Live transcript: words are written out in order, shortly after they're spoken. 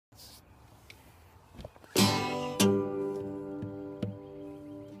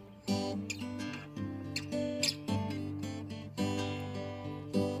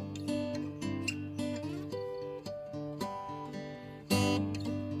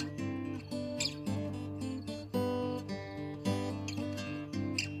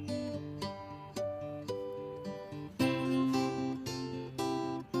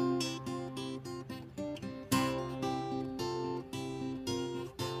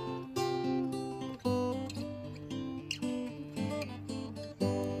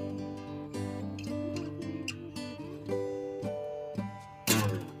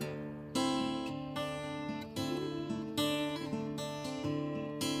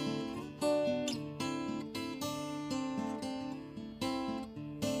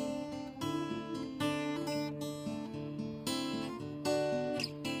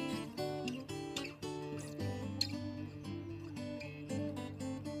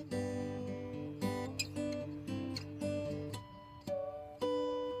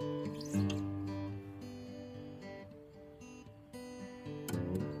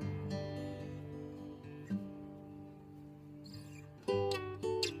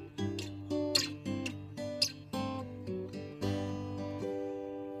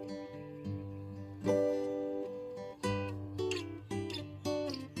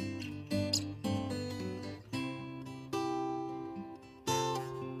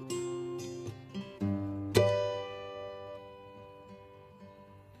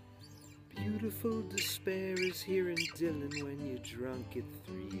Beautiful despair is hearing Dylan when you're drunk at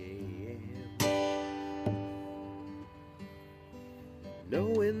 3 a.m.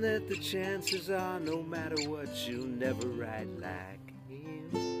 Knowing that the chances are no matter what you'll never write like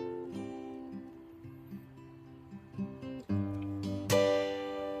him.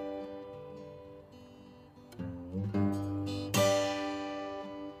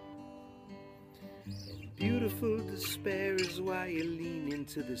 And beautiful despair is why you lean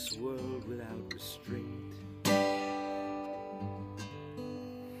into this world without restraint.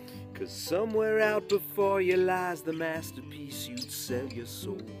 'Cause somewhere out before you lies the masterpiece you'd sell your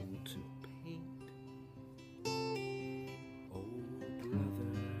soul to paint. Oh,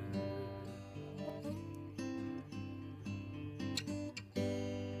 brother,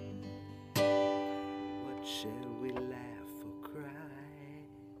 what shall we laugh or cry?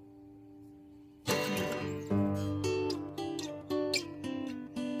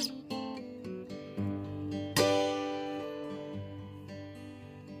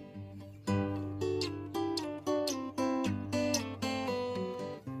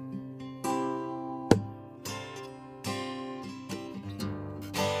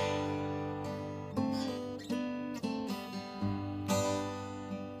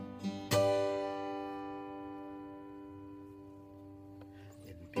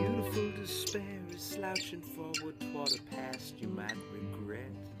 Beautiful despair is slouching forward toward a past you might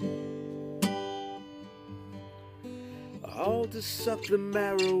regret, all to suck the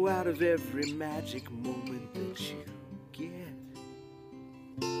marrow out of every magic moment that you get.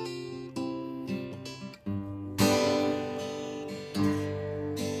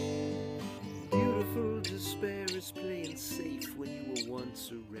 Beautiful despair is playing safe when you were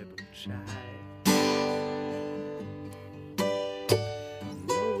once a rebel child,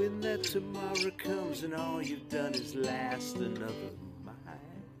 that tomorrow comes and all you've done is last another mile.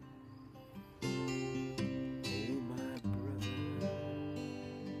 Oh, my brother,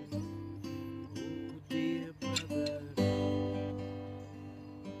 oh, dear brother,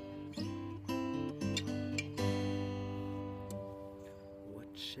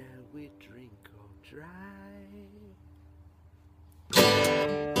 what shall we drink or drive?